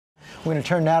We're going to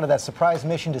turn now to that surprise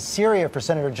mission to Syria for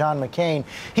Senator John McCain.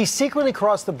 He secretly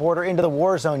crossed the border into the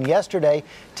war zone yesterday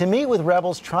to meet with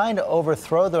rebels trying to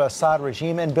overthrow the Assad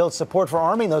regime and build support for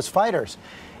arming those fighters.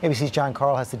 ABC's John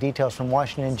Carl has the details from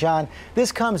Washington. And John,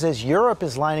 this comes as Europe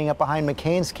is lining up behind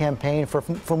McCain's campaign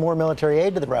for more military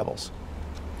aid to the rebels.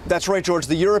 That's right, George.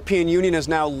 The European Union has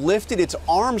now lifted its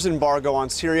arms embargo on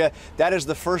Syria. That is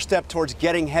the first step towards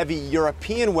getting heavy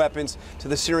European weapons to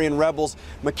the Syrian rebels.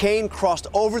 McCain crossed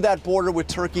over that border with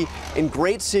Turkey in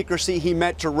great secrecy. He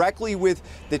met directly with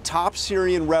the top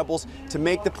Syrian rebels to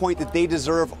make the point that they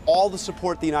deserve all the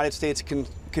support the United States can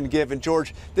give. And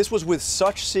George, this was with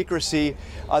such secrecy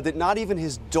that not even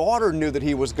his daughter knew that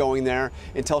he was going there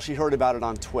until she heard about it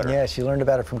on Twitter. Yeah, she learned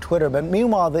about it from Twitter. But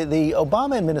meanwhile, the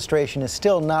Obama administration is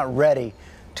still not ready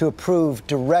to approve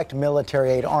direct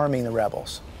military aid arming the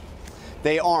rebels.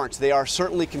 They aren't. They are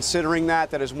certainly considering that.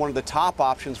 That is one of the top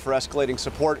options for escalating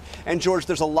support. And George,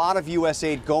 there's a lot of U.S.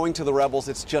 aid going to the rebels.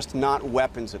 It's just not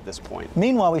weapons at this point.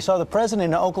 Meanwhile, we saw the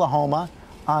president in Oklahoma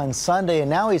on Sunday, and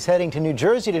now he's heading to New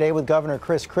Jersey today with Governor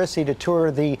Chris Christie to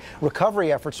tour the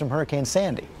recovery efforts from Hurricane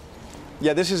Sandy.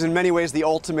 Yeah, this is in many ways the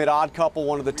ultimate odd couple,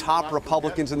 one of the top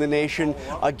Republicans in the nation,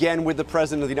 again with the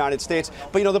President of the United States.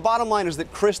 But, you know, the bottom line is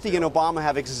that Christie and Obama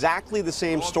have exactly the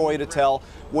same story to tell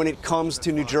when it comes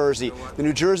to New Jersey. The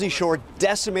New Jersey shore,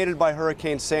 decimated by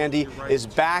Hurricane Sandy, is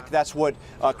back. That's what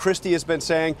Christie has been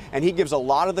saying, and he gives a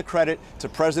lot of the credit to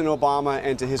President Obama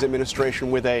and to his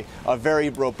administration with a very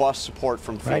robust support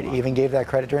from FEMA. Right, he even gave that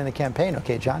credit during the campaign.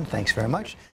 Okay, John, thanks very much.